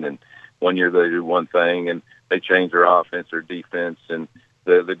go in, and one year they do one thing, and they change their offense or defense. And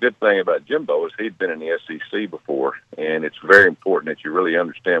the good thing about Jimbo is he'd been in the SEC before, and it's very important that you really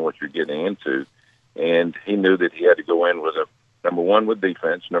understand what you're getting into. And he knew that he had to go in with number 1, with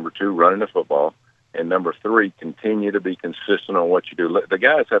defense, number 2, running the football, and number 3, continue to be consistent on what you do. The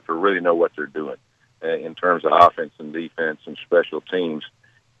guys have to really know what they're doing in terms of offense and defense and special teams.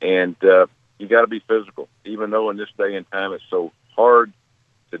 And you got to be physical, even though in this day and time it's so hard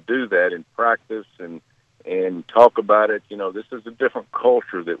to do that in practice and talk about it. This is a different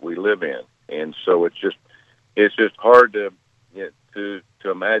culture that we live in. And so it's just hard to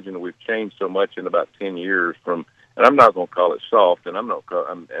imagine we've changed so much in about 10 years from, and I'm not going to call it soft, and I'm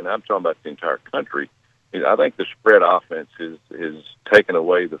talking about the entire country. I think the spread offense is taken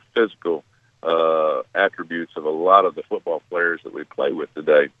away the physical attributes of a lot of the football players that we play with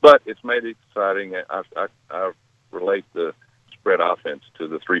today. But it's made it exciting. I relate the spread offense to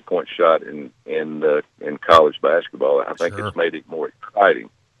the 3-point shot in college basketball. I think It's made it more exciting.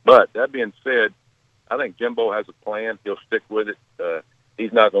 But that being said, I think Jimbo has a plan. He'll stick with it.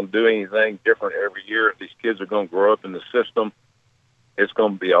 He's not going to do anything different every year. These kids are going to grow up in the system. It's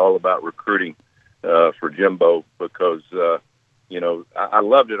going to be all about recruiting for Jimbo because I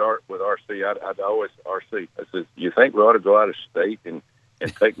loved it with RC. I'd always RC. I said, "You think we ought to go out of state and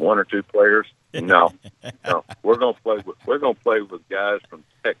take 1 or 2 players?" No. We're going to play with guys from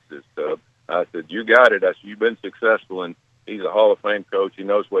Texas. I said, "You got it." I said, "You've been successful, and he's a Hall of Fame coach. He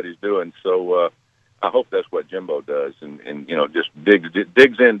knows what he's doing." So I hope that's what Jimbo does, and just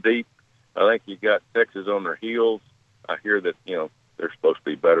digs in deep. I think you got Texas on their heels. I hear that they're supposed to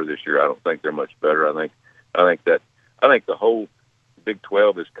be better this year. I don't think they're much better. I think that I think the whole Big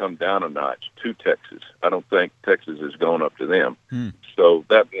 12 has come down a notch to Texas. I don't think Texas has gone up to them. So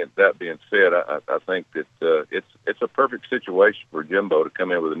that being said, I think that it's a perfect situation for Jimbo to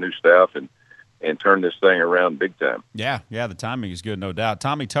come in with a new staff and turn this thing around big time. Yeah, the timing is good, no doubt.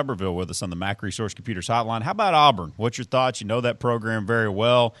 Tommy Tuberville with us on the Mac Resource Computers Hotline. How about Auburn? What's your thoughts? You know that program very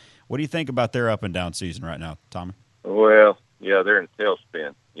well. What do you think about their up-and-down season right now, Tommy? Well, yeah, they're in a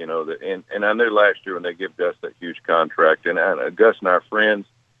tailspin. You know, and I knew last year when they gave Gus that huge contract, and Gus and our friends,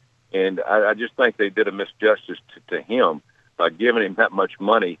 and I just think they did a misjustice to him by giving him that much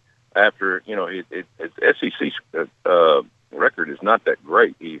money after, you know, SEC's record is not that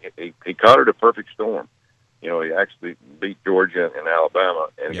great. He caught it a perfect storm. You know, he actually beat Georgia and Alabama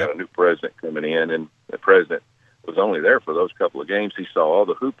and got a new president coming in, and the president was only there for those couple of games. He saw all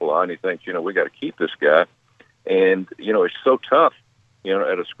the hoopla, and he thinks, you know, we got to keep this guy. And, you know, it's so tough, you know,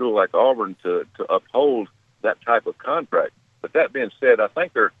 at a school like Auburn to uphold that type of contract. But that being said, I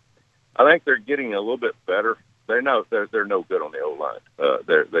think they're getting a little bit better. They're no good on the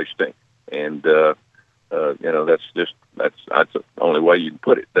O-line. They stink. And, you know, that's the only way you can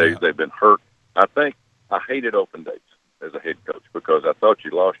put it. They've been hurt. I hated open dates as a head coach because I thought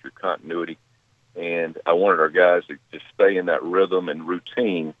you lost your continuity, and I wanted our guys to just stay in that rhythm and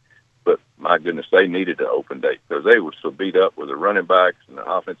routine. But my goodness, they needed an open date because they were so beat up with the running backs and the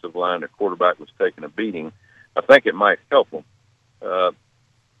offensive line. The quarterback was taking a beating. I think it might help them.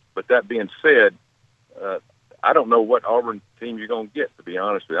 But that being said, I don't know what Auburn team you're going to get, to be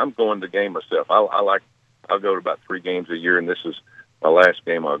honest with you. I'm going to the game myself. I'll go to about 3 games a year, and this is my last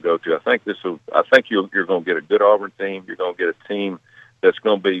game I'll go to. I think you're going to get a good Auburn team. You're going to get a team that's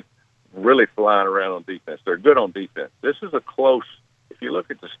going to be really flying around on defense. They're good on defense. This is a close. If you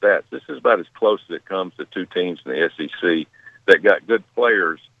look at the stats, this is about as close as it comes to 2 teams in the SEC that got good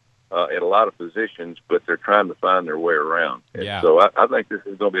players at a lot of positions, but they're trying to find their way around. Yeah. So I think this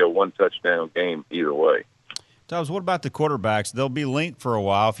is going to be a 1-touchdown game either way. Tubbs, what about the quarterbacks? They'll be linked for a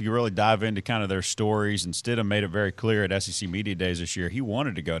while if you really dive into kind of their stories. And Stidham made it very clear at SEC Media Days this year he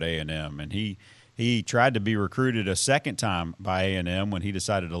wanted to go to A&M, and he tried to be recruited a second time by A&M when he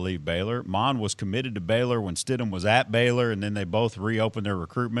decided to leave Baylor. Mon was committed to Baylor when Stidham was at Baylor, and then they both reopened their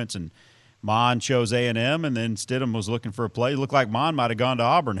recruitments, and Mon chose A&M, and then Stidham was looking for a play. It looked like Mon might have gone to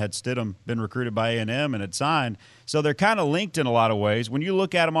Auburn had Stidham been recruited by A&M and had signed. So they're kind of linked in a lot of ways. When you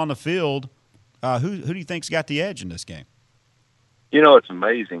look at them on the field, who do you think's got the edge in this game? You know, it's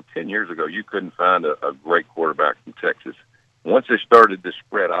amazing. 10 years ago, you couldn't find a great quarterback from Texas. Once they started this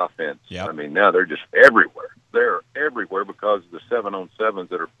spread offense, I mean, now they're just everywhere. They're everywhere because of the 7-on-7s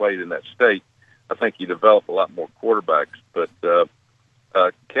that are played in that state. I think you develop a lot more quarterbacks. But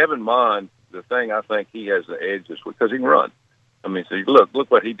Kevin Mon, the thing I think he has the edge is because he can run. I mean, so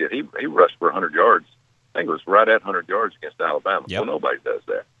look what he did. He rushed for 100 yards. I think it was right at 100 yards against Alabama. Well, nobody does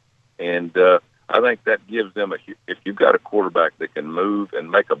that. And I think that gives them if you've got a quarterback that can move and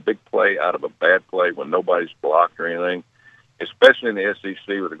make a big play out of a bad play when nobody's blocked or anything, especially in the SEC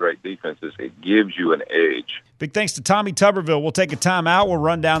with the great defenses, it gives you an edge. Big thanks to Tommy Tuberville. We'll take a timeout. We'll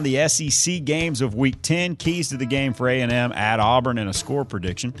run down the SEC games of Week 10, keys to the game for A&M at Auburn, and a score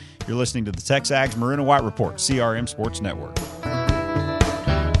prediction. You're listening to the TexAgs Maroon and White Report, CRM Sports Network.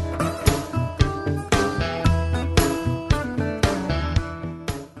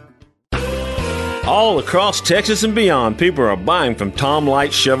 All across Texas and beyond, people are buying from Tom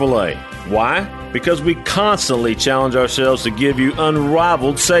Light Chevrolet. Why? Because we constantly challenge ourselves to give you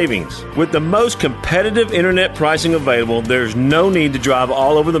unrivaled savings. With the most competitive internet pricing available, there's no need to drive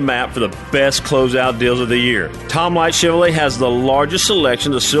all over the map for the best closeout deals of the year. Tom Light Chevrolet has the largest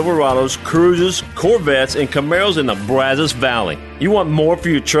selection of Silverados, Cruzes, Corvettes, and Camaros in the Brazos Valley. You want more for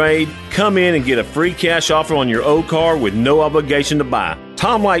your trade? Come in and get a free cash offer on your old car with no obligation to buy.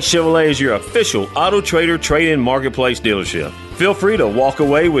 Tom Light Chevrolet is your official Auto Trader trade-in marketplace dealership. Feel free to walk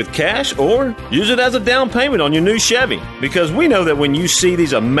away with cash or use it as a down payment on your new Chevy, because we know that when you see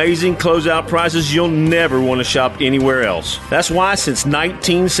these amazing closeout prices, you'll never want to shop anywhere else. That's why since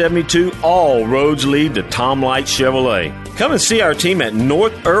 1972, all roads lead to Tom Light Chevrolet. Come and see our team at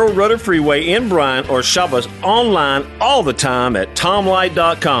North Earl Rudder Freeway in Bryan, or shop us online all the time at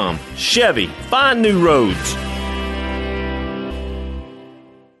tomlight.com. Chevy, find new roads.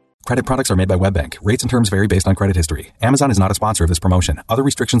 Credit products are made by WebBank. Rates and terms vary based on credit history. Amazon is not a sponsor of this promotion. Other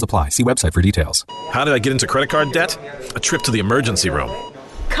restrictions apply. See website for details. How did I get into credit card debt? A trip to the emergency room.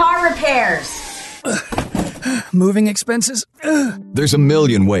 Car repairs. Moving expenses? There's a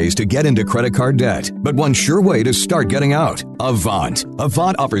million ways to get into credit card debt, but one sure way to start getting out. Avant.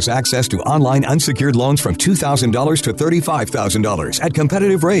 Avant offers access to online unsecured loans from $2,000 to $35,000 at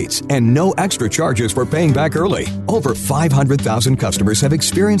competitive rates and no extra charges for paying back early. Over 500,000 customers have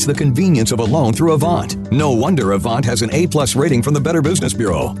experienced the convenience of a loan through Avant. No wonder Avant has an A+ rating from the Better Business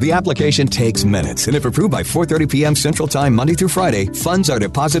Bureau. The application takes minutes, and if approved by 4:30 p.m. Central Time Monday through Friday, funds are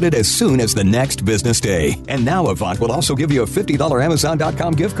deposited as soon as the next business day. And now Avant will also give you a $50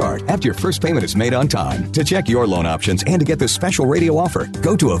 Amazon.com gift card after your first payment is made on time. To check your loan options and to get this special radio offer,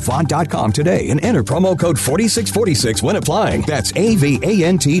 go to Avant.com today and enter promo code 4646 when applying. That's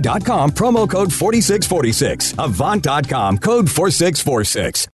AVANT.com, promo code 4646. Avant.com, code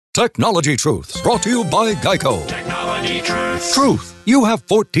 4646. Technology Truths, brought to you by Geico. Technology Truths. Truth. You have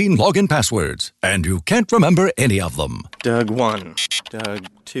 14 login passwords, and you can't remember any of them. Doug 1. Doug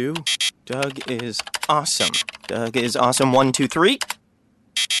 2. Doug is awesome. Doug is awesome 1, 2, 3.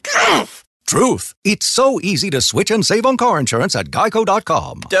 Truth. It's so easy to switch and save on car insurance at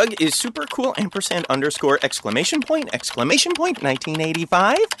Geico.com. Doug is super cool __ exclamation point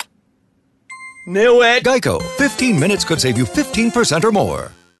 1985. Knew it. Geico. 15 minutes could save you 15% or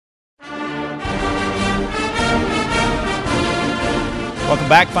more. Welcome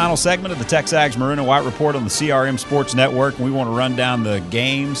back. Final segment of the Texags Maroon and White Report on the CRM Sports Network. We want to run down the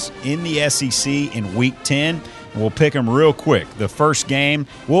games in the SEC in Week 10. We'll pick them real quick. The first game,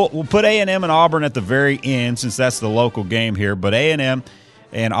 we'll put A&M and Auburn at the very end since that's the local game here. But A&M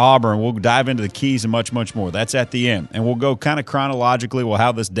and Auburn, we'll dive into the keys and much, much more. That's at the end. And we'll go kind of chronologically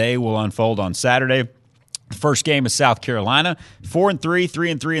how this day will unfold on Saturday. The first game is South Carolina, 4-3,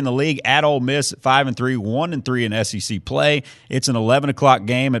 3-3 in the league at Ole Miss, 5-3, 1-3 in SEC play. It's an 11 o'clock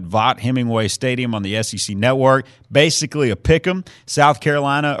game at Vaught Hemingway Stadium on the SEC Network. Basically a pick'em. South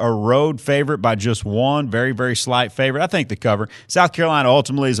Carolina, a road favorite by just one, very, very slight favorite. I think the cover. South Carolina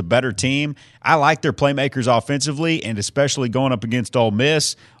ultimately is a better team. I like their playmakers offensively, and especially going up against Ole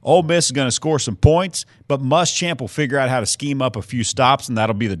Miss. Ole Miss is going to score some points, but Muschamp will figure out how to scheme up a few stops, and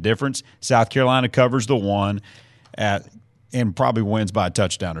that'll be the difference. South Carolina covers the one and probably wins by a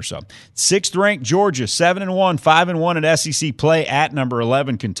touchdown or so. Sixth-ranked Georgia, 7-1, 5-1 in SEC play at number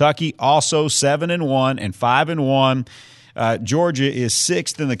 11 Kentucky, also 7-1 and 5-1. Georgia is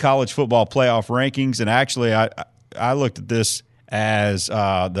sixth in the college football playoff rankings, and actually I looked at this as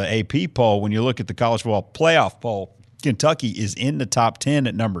the AP poll. When you look at the college football playoff poll, Kentucky is in the top 10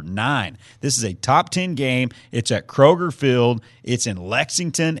 at number 9. This is a top 10 game. It's at Kroger Field. It's in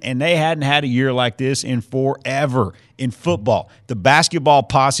Lexington, and they hadn't had a year like this in forever in football. The basketball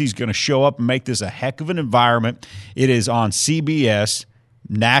posse is going to show up and make this a heck of an environment. It is on CBS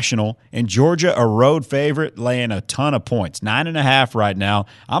National, and Georgia, a road favorite, laying a ton of points. 9.5 right now.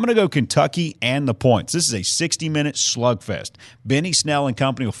 I'm going to go Kentucky and the points. This is a 60-minute slugfest. Benny Snell and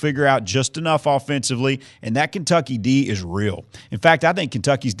company will figure out just enough offensively, and that Kentucky D is real. In fact, I think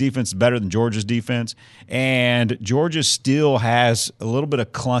Kentucky's defense is better than Georgia's defense, and Georgia still has a little bit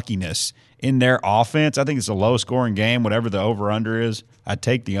of clunkiness in their offense. I think it's a low-scoring game, whatever the over-under is. I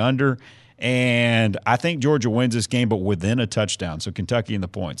take the under. And I think Georgia wins this game, but within a touchdown. So Kentucky in the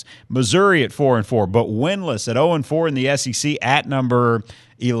points. Missouri at 4-4, but winless at 0-4 in the SEC at number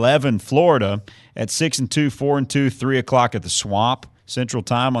 11, Florida at 6-2, 4-2, 3 o'clock at the Swamp Central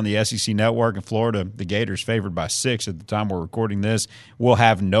Time on the SEC Network. In Florida, the Gators favored by 6 at the time we're recording this. Will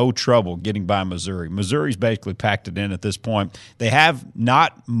have no trouble getting by Missouri. Missouri's basically packed it in at this point. They have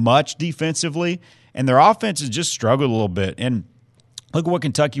not much defensively, and their offense has just struggled a little bit. And look at what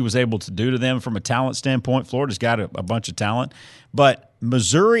Kentucky was able to do to them from a talent standpoint. Florida's got a bunch of talent. But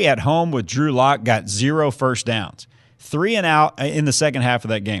Missouri at home with Drew Lock got 0 first downs. 3 and out in the second half of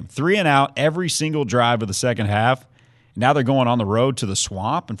that game. 3 and out every single drive of the second half. Now they're going on the road to the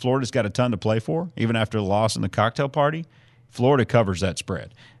Swamp, and Florida's got a ton to play for, even after the loss in the cocktail party. Florida covers that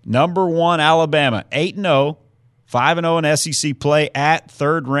spread. Number 1, Alabama, 8-0. 5-0 in SEC play at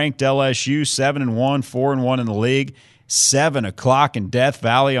third-ranked LSU, 7-1, 4-1 in the league. 7 o'clock in Death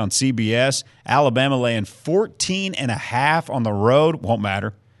Valley on CBS. Alabama laying 14.5 on the road. Won't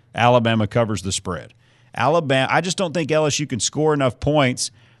matter. Alabama covers the spread. Alabama, I just don't think LSU can score enough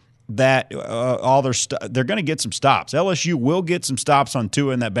points that they're going to get some stops. LSU will get some stops on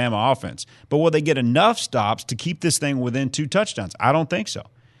Tua and that Bama offense. But will they get enough stops to keep this thing within 2 touchdowns? I don't think so.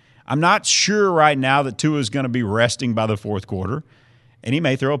 I'm not sure right now that Tua is going to be resting by the fourth quarter. And he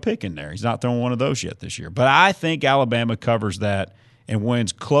may throw a pick in there. He's not throwing one of those yet this year. But I think Alabama covers that and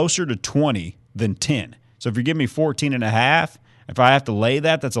wins closer to 20 than 10. So if you give me 14.5, if I have to lay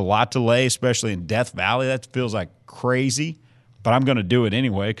that, that's a lot to lay, especially in Death Valley. That feels like crazy. But I'm going to do it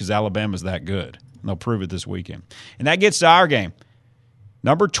anyway because Alabama's that good. and they'll prove it this weekend. And that gets to our game.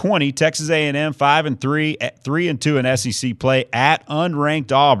 Number 20, Texas A&M, 5-3, 3-2 in SEC play at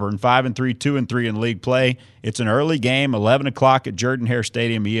unranked Auburn, 5-3, 2-3 in league play. It's an early game, 11 o'clock at Jordan-Hare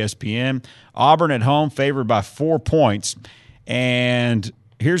Stadium, ESPN. Auburn at home, favored by 4 points. And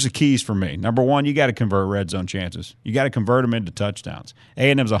here's the keys for me. Number one, you got to convert red zone chances. You got to convert them into touchdowns.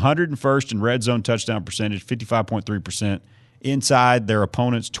 A&M's 101st in red zone touchdown percentage, 55.3%. Inside their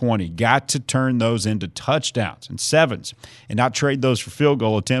opponent's 20. Got to turn those into touchdowns and sevens and not trade those for field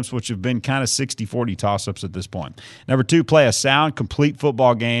goal attempts, which have been kind of 60-40 toss-ups at this point. Number two, play a sound, complete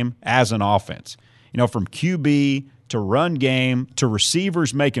football game as an offense. You know, from QB to run game to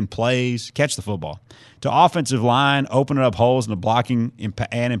receivers making plays, catch the football, to offensive line, opening up holes in the blocking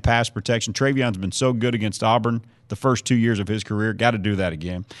and in pass protection. Travion's been so good against Auburn the first 2 years of his career. Got to do that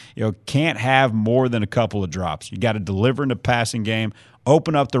again. You know, can't have more than a couple of drops. You got to deliver in the passing game,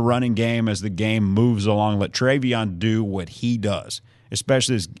 open up the running game as the game moves along. Let Travion do what he does,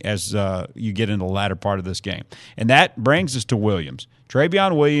 especially as you get into the latter part of this game. And that brings us to Williams.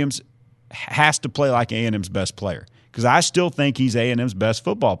 Travion Williams has to play like A&M's best player, because I still think he's A&M's best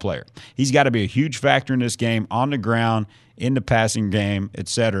football player. He's got to be a huge factor in this game, on the ground, in the passing game,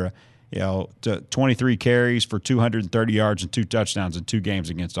 etc. You know, 23 carries for 230 yards and 2 touchdowns in 2 games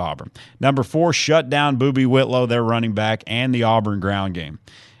against Auburn. Number 4, shut down Boobie Whitlow, their running back, and the Auburn ground game.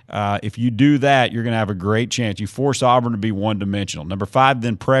 If you do that, you're going to have a great chance. You force Auburn to be one-dimensional. Number 5,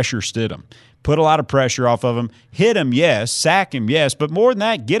 then pressure Stidham. Put a lot of pressure off of him. Hit him, yes. Sack him, yes. But more than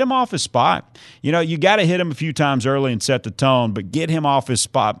that, get him off his spot. You know, you got to hit him a few times early and set the tone, but get him off his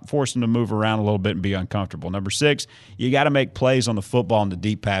spot, force him to move around a little bit and be uncomfortable. Number 6, you got to make plays on the football in the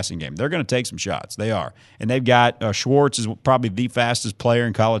deep passing game. They're going to take some shots. They are. And they've got Schwartz is probably the fastest player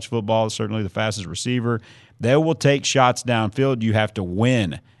in college football, certainly the fastest receiver. They will take shots downfield. You have to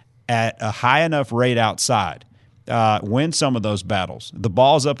win at a high enough rate outside. Win some of those battles. The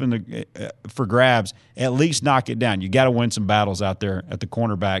ball's up in the for grabs. At least knock it down. You got to win some battles out there at the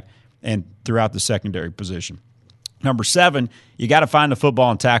cornerback and throughout the secondary position. Number 7, you got to find the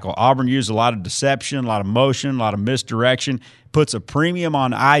football and tackle. Auburn used a lot of deception, a lot of motion, a lot of misdirection. Puts a premium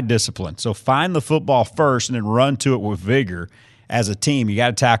on eye discipline. So find the football first and then run to it with vigor. As a team, you got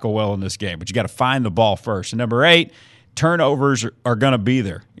to tackle well in this game, but you got to find the ball first. And number 8, turnovers are going to be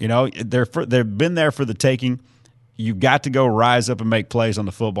there. You know, they've been there for the taking. You've got to go rise up and make plays on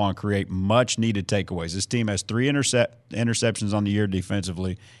the football and create much-needed takeaways. This team has 3 interceptions on the year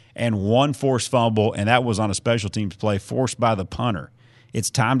defensively and 1 forced fumble, and that was on a special teams play forced by the punter.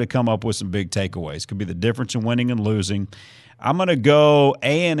 It's time to come up with some big takeaways. Could be the difference in winning and losing. I'm going to go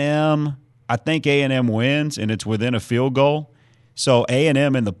A&M. I think A&M wins, and it's within a field goal. So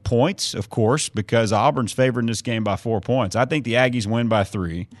A&M in the points, of course, because Auburn's favored in this game by 4 points. I think the Aggies win by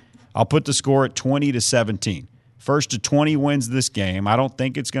 3. I'll put the score at 20-17. First to 20 wins this game. I don't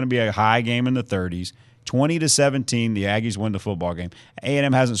think it's going to be a high game in the 30s. 20-17, the Aggies win the football game.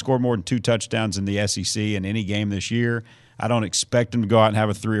 A&M hasn't scored more than 2 touchdowns in the SEC in any game this year. I don't expect them to go out and have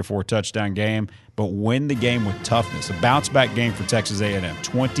a 3 or 4 touchdown game, but win the game with toughness. A bounce-back game for Texas A&M,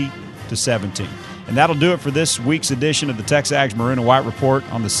 20-17. And that'll do it for this week's edition of the TexAgs Maroon and White Report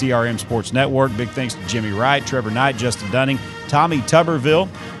on the CRM Sports Network. Big thanks to Jimmy Wright, Trevor Knight, Justin Dunning, Tommy Tuberville,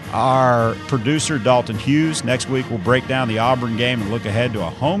 our producer, Dalton Hughes. Next week, we'll break down the Auburn game and look ahead to a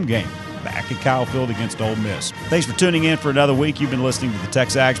home game back at Kyle Field against Ole Miss. Thanks for tuning in for another week. You've been listening to the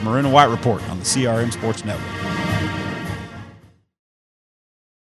TexAgs Maroon and White Report on the CRM Sports Network.